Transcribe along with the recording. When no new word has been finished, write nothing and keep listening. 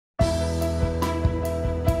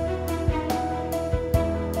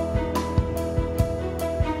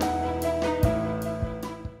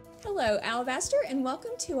Alabaster, and welcome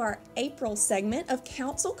to our April segment of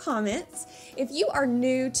Council Comments. If you are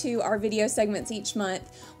new to our video segments each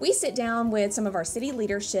month, we sit down with some of our city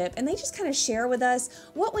leadership and they just kind of share with us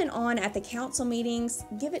what went on at the council meetings,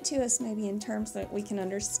 give it to us maybe in terms that we can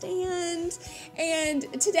understand.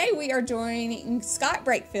 And today we are joining Scott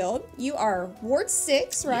Brakefield. You are Ward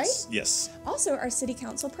 6, right? Yes. Also our city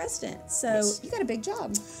council president. So Yes. You got a big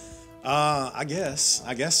job. I guess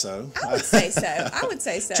so. I would say so. I would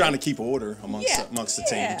say so. Trying to keep order amongst the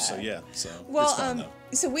Yeah. team. So yeah. So Well, it's fun, though.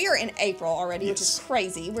 So we are in April already, which is Yes.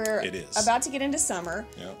 crazy. It is. About to get into summer.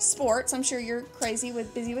 Yep. Sports. I'm sure you're busy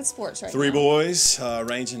with sports right now. Three boys,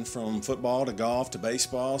 ranging from football to golf to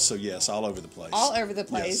baseball. So yes, all over the place. All over the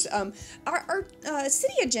place. Yes. Our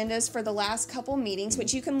city agendas for the last couple meetings,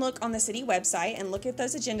 which you can look on the city website and look at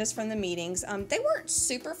those agendas from the meetings. They weren't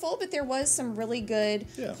super full, but there was some really good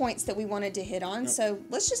points that we wanted to hit on. Yep. So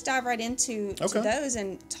let's just dive right into those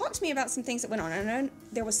and talk to me about some things that went on. I know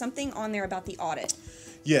there was something on there about the audit.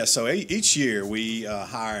 Yeah, so each year we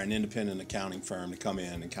hire an independent accounting firm to come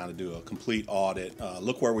in and kind of do a complete audit,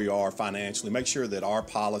 look where we are financially, make sure that our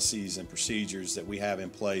policies and procedures that we have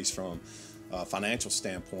in place from a financial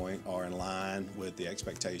standpoint are in line with the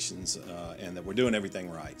expectations and that we're doing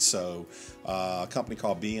everything right. So a company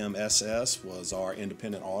called BMSS was our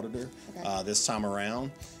independent auditor this time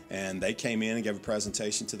around. And they came in and gave a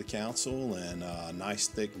presentation to the council and a nice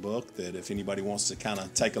thick book that if anybody wants to kind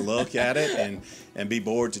of take a look at it and be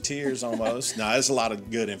bored to tears almost. Now, there's a lot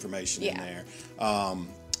of good information in there.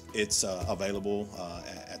 It's available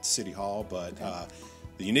at City Hall, but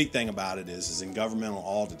the unique thing about it is in governmental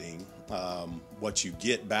auditing, what you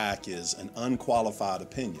get back is an unqualified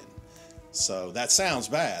opinion. So that sounds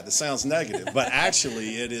bad, that sounds negative, but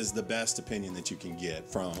actually it is the best opinion that you can get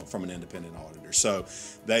from an independent auditor. So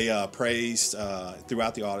they praised,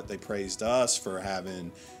 throughout the audit, they praised us for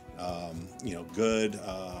having good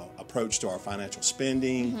approach to our financial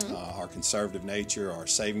spending, our conservative nature, our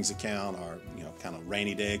savings account, our kind of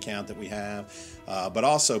rainy day account that we have, but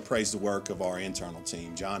also praised the work of our internal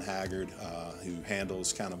team. John Haggard, who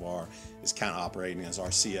handles is kind of operating as our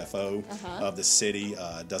CFO of the city,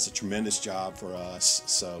 does a tremendous job for us.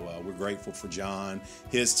 So we're grateful for John,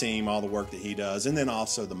 his team, all the work that he does, and then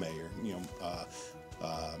also the mayor.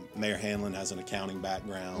 Mayor Hanlon has an accounting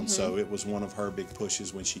background, so it was one of her big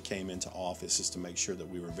pushes when she came into office is to make sure that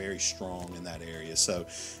we were very strong in that area. So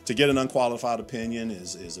to get an unqualified opinion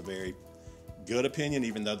is a very good opinion,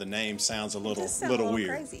 even though the name sounds a little weird.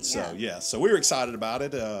 Crazy, yeah. So we were excited about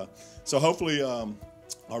it. So hopefully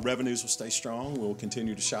our revenues will stay strong. We'll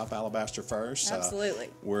continue to shop Alabaster first. Absolutely.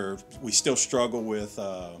 We still struggle with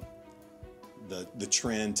the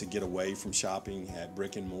trend to get away from shopping at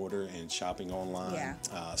brick and mortar and shopping online.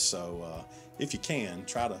 Yeah. So if you can,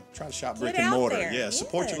 try to shop brick and mortar. There. Yeah,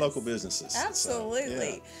 support your local businesses.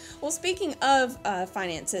 Absolutely. So, Well, speaking of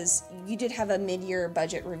finances, you did have a mid-year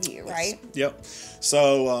budget review, right? Yep.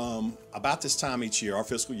 So about this time each year, our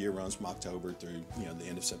fiscal year runs from October through the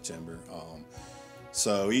end of September.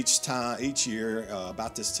 So each year,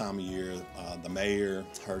 about this time of year, the mayor,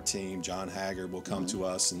 her team, John Haggard, will come to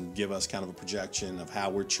us and give us kind of a projection of how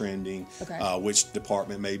we're trending, which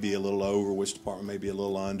department may be a little over, which department may be a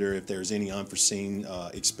little under, if there's any unforeseen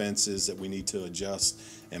expenses that we need to adjust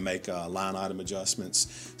and make line item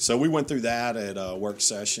adjustments. So we went through that at a work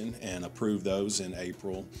session and approved those in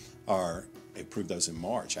April, or approved those in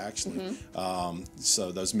March, actually.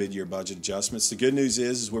 So those mid-year budget adjustments. The good news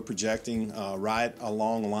is we're projecting right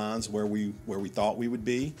along the lines where we thought we would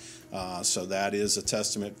be. So that is a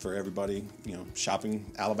testament for everybody, shopping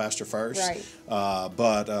Alabaster first. Right.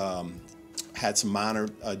 But had some minor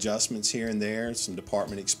adjustments here and there, some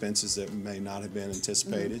department expenses that may not have been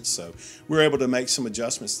anticipated. So we were able to make some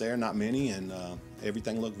adjustments there, not many, and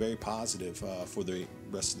everything looked very positive for the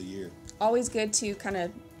rest of the year. Always good to kind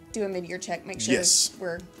of do a mid-year check, make sure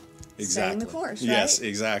we're staying the course, right? Yes,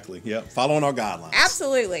 exactly. Yep, following our guidelines.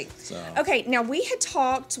 Absolutely. So. Okay, now we had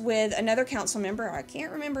talked with another council member. I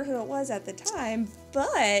can't remember who it was at the time,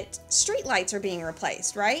 but street lights are being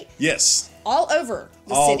replaced, right? Yes. All over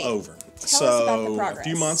the city. All over. Tell us about the progress. A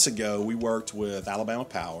few months ago, we worked with Alabama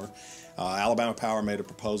Power. Alabama Power made a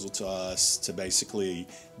proposal to us to basically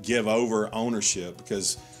give over ownership,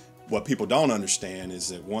 because what people don't understand is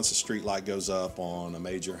that once a street light goes up on a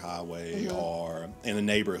major highway or in a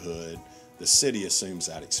neighborhood, the city assumes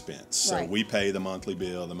that expense. So we pay the monthly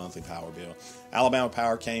bill, the monthly power bill, Alabama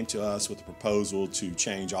Power came to us with a proposal to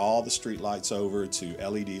change all the street lights over to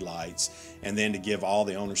LED lights, and then to give all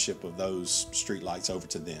the ownership of those street lights over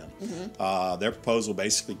to them. Their proposal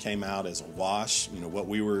basically came out as a wash. What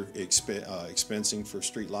we were expensing for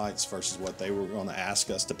street lights versus what they were going to ask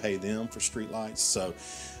us to pay them for street lights. So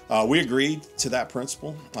we agreed to that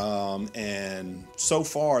principle, and so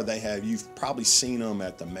far you've probably seen them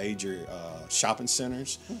at the major shopping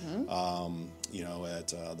centers. At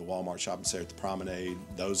the Walmart shopping center, at the Promenade.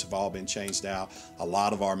 Those have all been changed out. A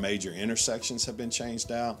lot of our major intersections have been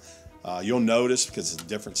changed out. You'll notice, because it's a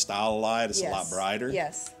different style of light, it's a lot brighter.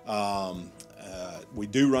 Yes. We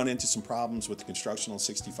do run into some problems with the construction on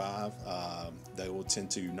 65. They will tend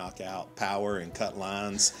to knock out power and cut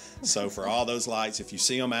lines. So for all those lights, if you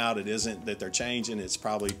see them out, it isn't that they're changing. It's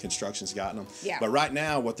probably construction's gotten them. Yeah. But right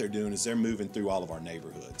now, what they're doing is they're moving through all of our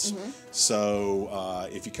neighborhoods. So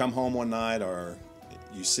if you come home one night or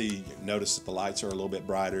you notice that the lights are a little bit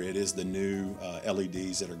brighter, it is the new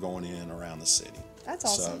LEDs that are going in around the city. That's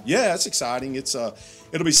awesome. So, yeah, it's exciting. It'll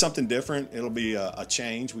be something different. It'll be a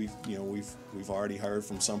change. We've already heard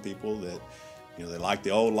from some people that they like the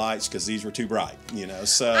old lights because these were too bright.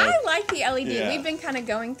 So I like the LED. Yeah. We've been kind of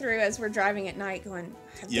going through as we're driving at night, going,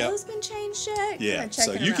 have those been changed yet? Yeah.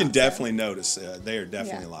 So you can definitely notice they are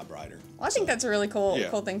definitely a lot brighter. Well, I think that's a really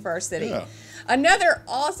cool thing for our city. Yeah. Another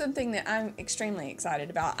awesome thing that I'm extremely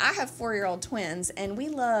excited about. I have 4-year-old twins, and we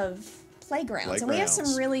love playgrounds. And we have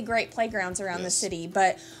some really great playgrounds around the city,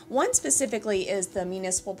 but one specifically is the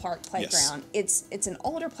Municipal Park Playground. It's an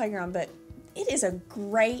older playground, but it is a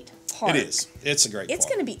great park. It is. It's a great park. It's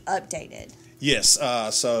going to be updated. Yes.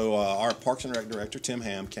 So our Parks and Rec director, Tim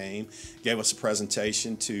Ham, gave us a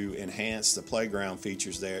presentation to enhance the playground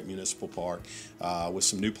features there at Municipal Park with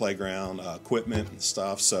some new playground equipment and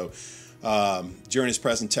stuff. So during his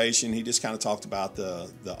presentation, he just kind of talked about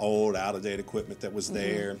the old, out-of-date equipment that was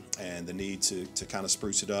there and the need to kind of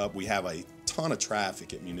spruce it up. We have a ton of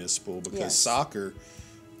traffic at Municipal because soccer,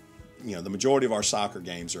 the majority of our soccer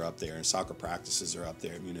games are up there, and soccer practices are up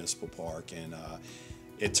there at Municipal Park. And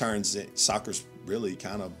soccer's really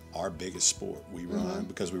kind of our biggest sport. We run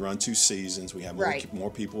because we run 2 seasons. We have more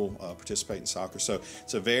people participate in soccer. So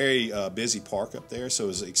it's a very busy park up there. So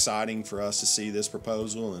it's exciting for us to see this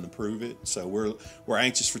proposal and approve it. So we're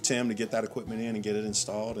anxious for Tim to get that equipment in and get it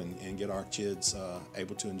installed and get our kids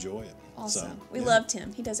able to enjoy it. Awesome. So, we love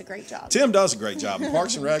Tim. He does a great job. Tim does a great job. In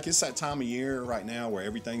Parks and Rec, it's that time of year right now where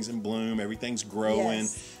everything's in bloom, everything's growing.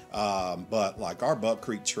 Yes. But like our Buck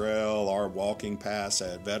Creek Trail, our walking paths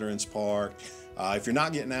at Veterans Park, if you're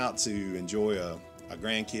not getting out to enjoy a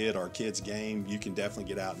grandkid or a kid's game, you can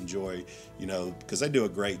definitely get out and enjoy, because they do a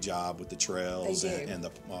great job with the trails and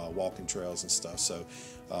the walking trails and stuff. So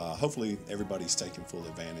hopefully everybody's taking full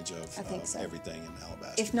advantage of everything in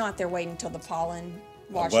Alabaster. If not, they're waiting until the pollen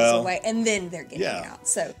washes away, and then they're getting out.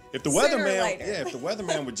 So if the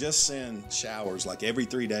weatherman would just send showers like every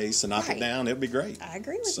 3 days to knock it down, it'd be great. I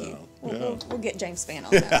agree with you. We'll get James Spann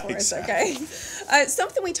on that for us, okay?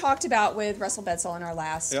 Something we talked about with Russell Bedsall in our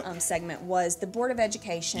last segment was the Board of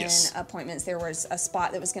Education appointments. There was a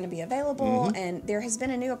spot that was going to be available, and there has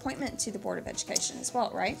been a new appointment to the Board of Education as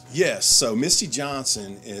well, right? Yes. So Misty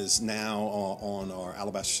Johnson is now on our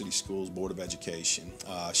Alabaster City Schools Board of Education.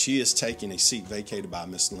 She is taking a seat vacated by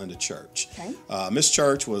Miss Linda Church. Okay. Miss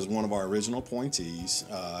Church was one of our original appointees.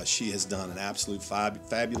 She has done an absolute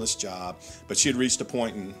fabulous job, but she had reached a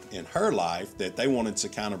point in her life that they wanted to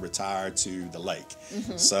kind of retire to the lake.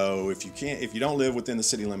 So if you don't live within the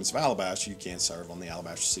city limits of Alabaster, you can't serve on the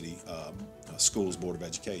Alabaster City Schools Board of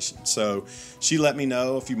Education. So she let me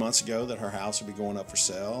know a few months ago that her house would be going up for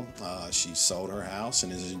sale. She sold her house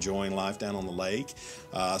and is enjoying life down on the lake.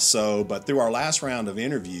 But through our last round of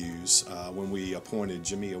interviews, when we appointed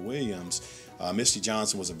Jamia Williams, Misty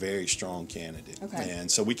Johnson was a very strong candidate. Okay. And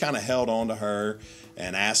so we kind of held on to her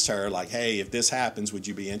and asked her, like, hey, if this happens, would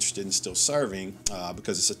you be interested in still serving?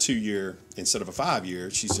 Because it's a 2-year instead of a 5-year.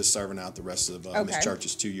 She's just serving out the rest of Miss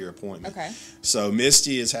Church's 2-year appointment. Okay. So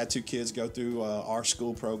Misty has had 2 kids go through our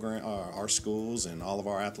school program, our schools, and all of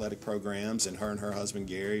our athletic programs. And her husband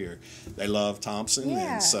Gary, they love Thompson,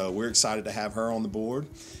 and so we're excited to have her on the board.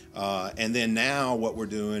 And then now what we're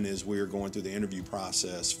doing is we're going through the interview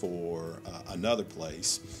process for another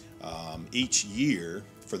place. Each year,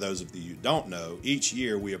 for those of you who don't know, each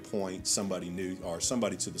year we appoint somebody new or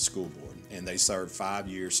somebody to the school board, and they serve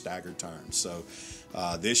 5-year staggered terms. So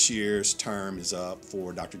this year's term is up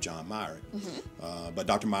for Dr. John Myrick. But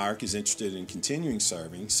Dr. Myrick is interested in continuing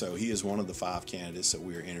serving, so he is one of the 5 candidates that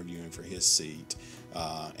we are interviewing for his seat.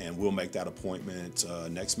 And we'll make that appointment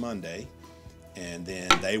next Monday. And then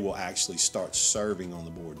they will actually start serving on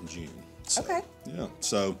the board in June. So, Okay. Yeah.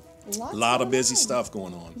 So Lots a lot of going busy on. stuff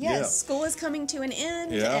going on. Yes, school is coming to an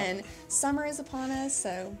end, Yeah. and summer is upon us.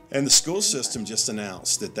 So, And the school system just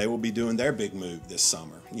announced that they will be doing their big move this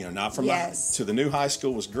summer. You know, not from Yes. to the new high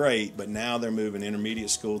school was great, but now they're moving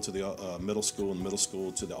intermediate school to the middle school and middle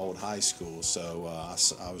school to the old high school. So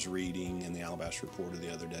I was reading in the Alabaster Reporter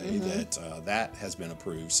the other day that that has been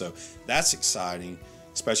approved. So that's exciting,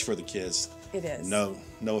 especially for the kids. it is. No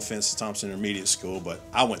offense to Thompson Intermediate School, but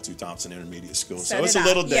I went through Thompson Intermediate School, so So it's did a I.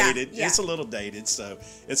 little Yeah, dated. yeah. It's a little dated, so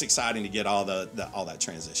it's exciting to get all all that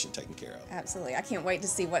transition taken care of. Absolutely. I can't wait to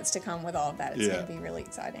see what's to come with all of that. It's Yeah. going to be really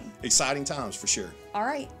exciting. Exciting times for sure. All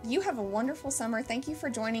right. You have a wonderful summer. Thank you for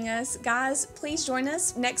joining us. Guys, please join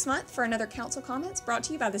us next month for another Council Comments brought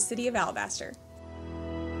to you by the City of Alabaster.